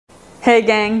Hey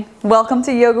gang, welcome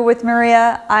to Yoga with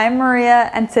Maria. I'm Maria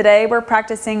and today we're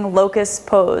practicing Locust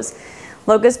Pose.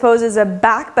 Locust Pose is a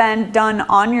back bend done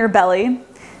on your belly and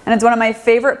it's one of my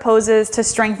favorite poses to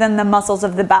strengthen the muscles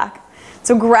of the back.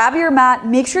 So grab your mat,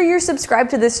 make sure you're subscribed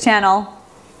to this channel.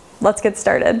 Let's get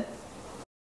started.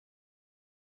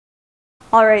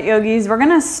 All right, yogis, we're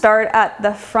gonna start at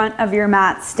the front of your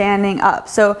mat standing up.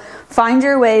 So find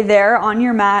your way there on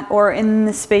your mat or in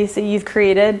the space that you've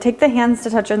created. Take the hands to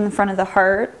touch in the front of the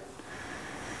heart.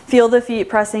 Feel the feet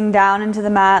pressing down into the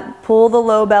mat. Pull the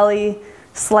low belly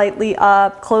slightly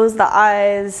up. Close the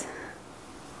eyes.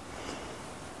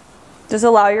 Just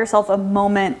allow yourself a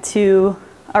moment to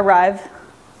arrive.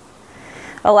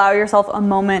 Allow yourself a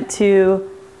moment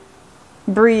to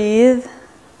breathe.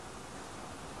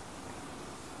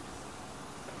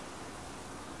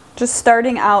 Just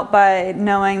starting out by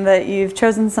knowing that you've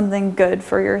chosen something good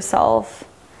for yourself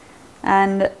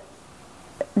and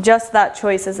just that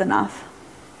choice is enough.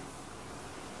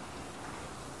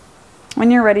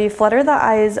 When you're ready, flutter the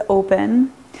eyes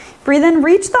open. Breathe in,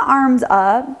 reach the arms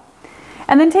up,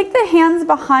 and then take the hands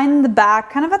behind the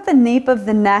back, kind of at the nape of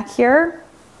the neck here.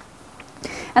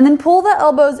 And then pull the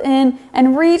elbows in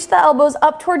and reach the elbows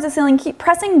up towards the ceiling. Keep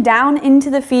pressing down into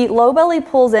the feet. Low belly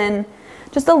pulls in.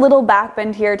 Just a little back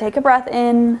bend here. Take a breath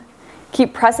in.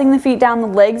 Keep pressing the feet down. The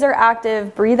legs are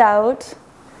active. Breathe out.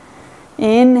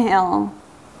 Inhale.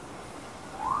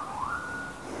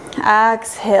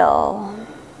 Exhale.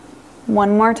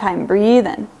 One more time. Breathe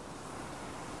in.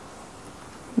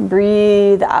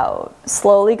 Breathe out.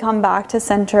 Slowly come back to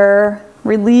center.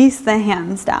 Release the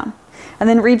hands down. And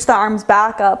then reach the arms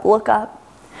back up. Look up.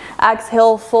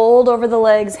 Exhale. Fold over the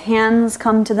legs. Hands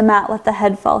come to the mat. Let the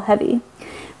head fall heavy.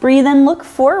 Breathe in, look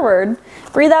forward.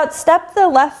 Breathe out, step the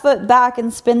left foot back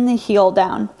and spin the heel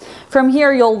down. From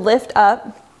here, you'll lift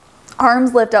up,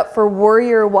 arms lift up for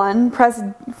warrior one. Press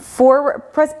forward,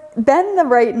 bend the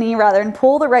right knee rather and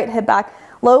pull the right hip back.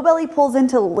 Low belly pulls in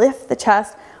to lift the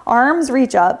chest. Arms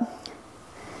reach up.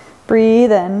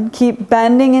 Breathe in. Keep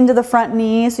bending into the front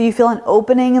knee so you feel an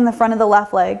opening in the front of the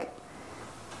left leg.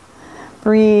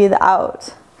 Breathe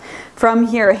out. From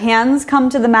here, hands come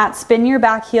to the mat, spin your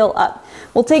back heel up.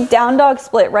 We'll take down dog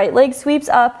split, right leg sweeps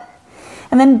up,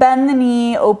 and then bend the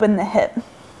knee, open the hip.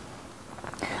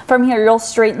 From here, you'll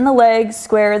straighten the legs,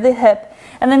 square the hip,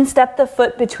 and then step the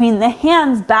foot between the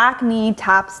hands, back knee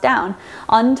taps down.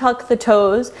 Untuck the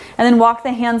toes, and then walk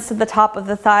the hands to the top of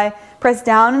the thigh. Press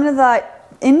down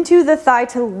into the thigh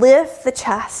to lift the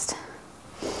chest.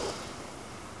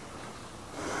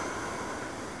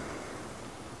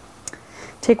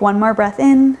 Take one more breath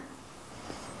in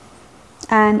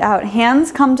and out. Hands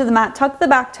come to the mat, tuck the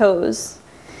back toes,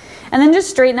 and then just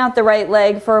straighten out the right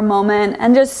leg for a moment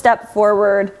and just step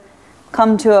forward,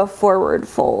 come to a forward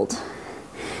fold.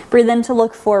 Breathe in to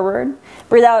look forward.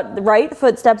 Breathe out, the right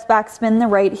foot steps back, spin the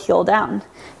right heel down.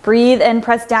 Breathe in,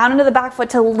 press down into the back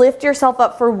foot to lift yourself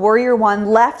up for warrior one.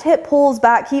 Left hip pulls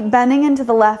back, keep bending into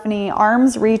the left knee,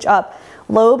 arms reach up.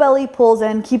 Low belly pulls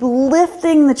in, keep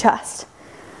lifting the chest.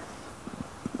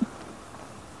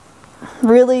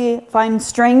 Really find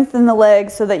strength in the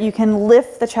legs so that you can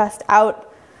lift the chest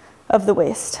out of the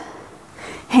waist.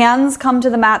 Hands come to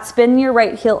the mat, spin your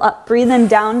right heel up. Breathe in,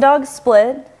 down dog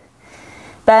split.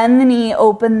 Bend the knee,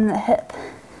 open the hip.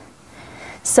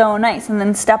 So nice. And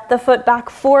then step the foot back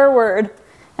forward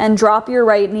and drop your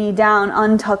right knee down,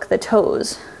 untuck the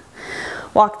toes.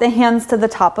 Walk the hands to the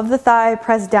top of the thigh,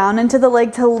 press down into the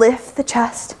leg to lift the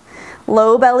chest.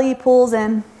 Low belly pulls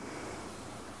in.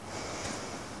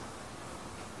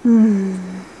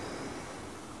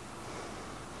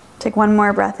 Take one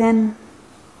more breath in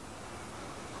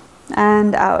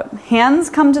and out. Hands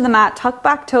come to the mat, tuck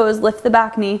back toes, lift the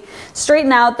back knee,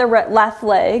 straighten out the left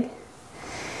leg,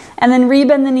 and then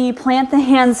rebend the knee, plant the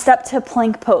hands, step to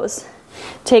plank pose.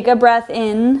 Take a breath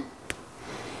in.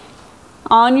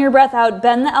 On your breath out,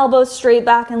 bend the elbows straight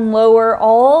back and lower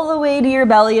all the way to your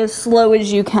belly as slow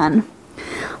as you can.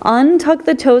 Untuck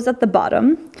the toes at the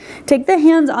bottom. Take the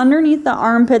hands underneath the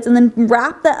armpits and then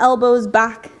wrap the elbows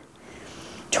back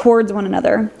towards one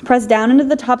another. Press down into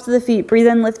the tops of the feet. Breathe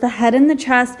in, lift the head and the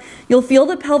chest. You'll feel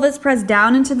the pelvis press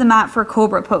down into the mat for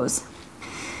cobra pose.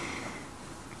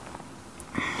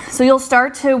 So you'll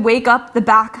start to wake up the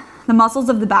back, the muscles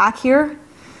of the back here.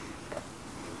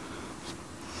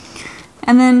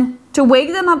 And then to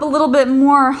wake them up a little bit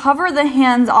more, hover the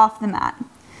hands off the mat.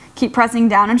 Keep pressing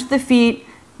down into the feet.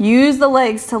 Use the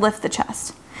legs to lift the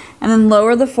chest. And then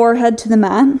lower the forehead to the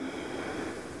mat.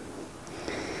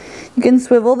 You can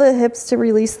swivel the hips to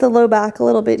release the low back a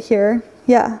little bit here.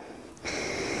 Yeah.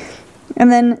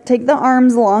 And then take the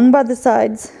arms long by the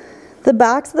sides. The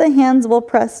backs of the hands will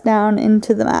press down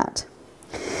into the mat.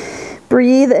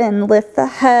 Breathe in, lift the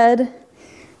head,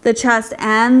 the chest,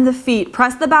 and the feet.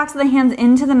 Press the backs of the hands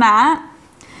into the mat.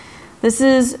 This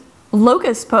is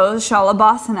Locust Pose,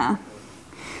 Shalabasana.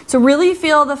 So really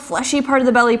feel the fleshy part of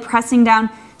the belly pressing down.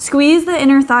 Squeeze the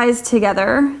inner thighs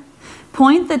together.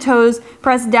 Point the toes,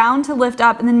 press down to lift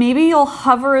up, and then maybe you'll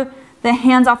hover the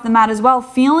hands off the mat as well,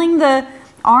 feeling the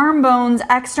arm bones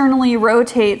externally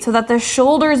rotate so that the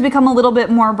shoulders become a little bit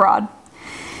more broad.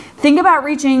 Think about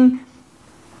reaching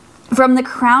from the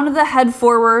crown of the head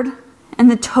forward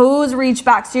and the toes reach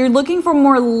back. So you're looking for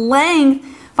more length,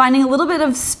 finding a little bit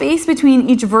of space between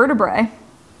each vertebra,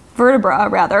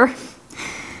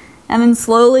 and then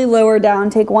slowly lower down.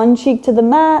 Take one cheek to the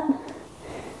mat,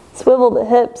 swivel the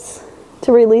hips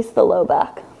to release the low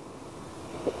back.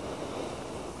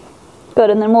 Good,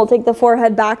 and then we'll take the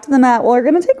forehead back to the mat. We're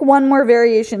gonna take one more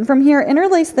variation. From here,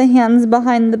 interlace the hands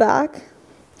behind the back.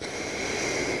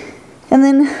 And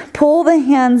then pull the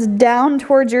hands down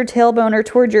towards your tailbone or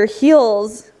towards your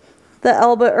heels. The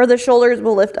elbow or the shoulders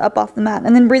will lift up off the mat.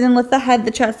 And then breathe in, lift the head,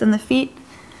 the chest, and the feet.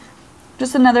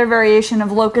 Just another variation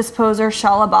of Locust Pose or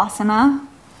Shalabasana.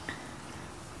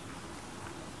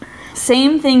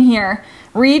 Same thing here.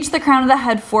 Reach the crown of the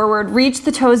head forward, reach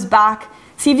the toes back.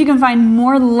 See if you can find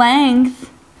more length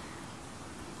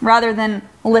rather than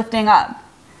lifting up.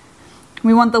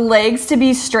 We want the legs to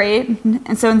be straight,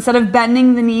 and so instead of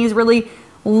bending the knees, really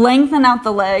lengthen out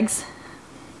the legs.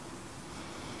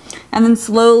 And then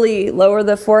slowly lower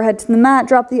the forehead to the mat,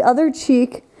 drop the other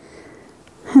cheek,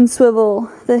 and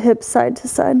swivel the hips side to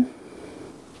side.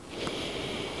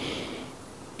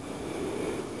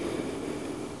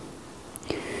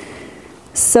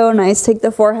 So nice. Take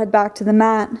the forehead back to the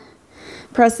mat.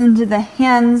 Press into the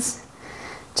hands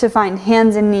to find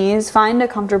hands and knees. Find a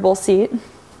comfortable seat.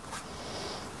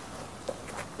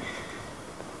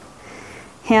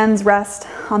 Hands rest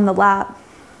on the lap.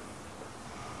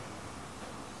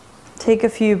 Take a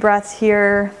few breaths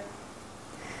here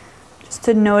just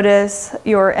to notice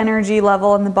your energy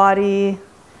level in the body.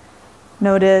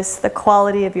 Notice the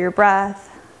quality of your breath,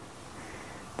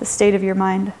 the state of your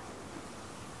mind.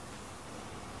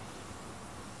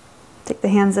 Take the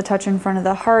hands a touch in front of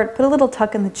the heart. Put a little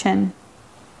tuck in the chin.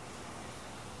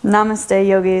 Namaste,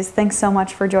 yogis. Thanks so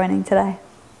much for joining today.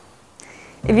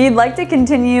 If you'd like to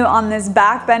continue on this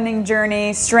back bending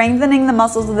journey, strengthening the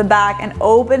muscles of the back and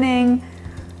opening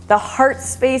the heart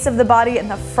space of the body and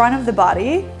the front of the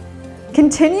body,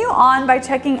 continue on by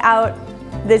checking out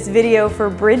this video for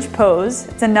bridge pose.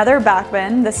 It's another back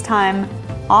bend, this time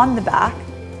on the back.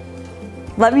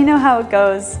 Let me know how it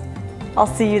goes. I'll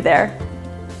see you there.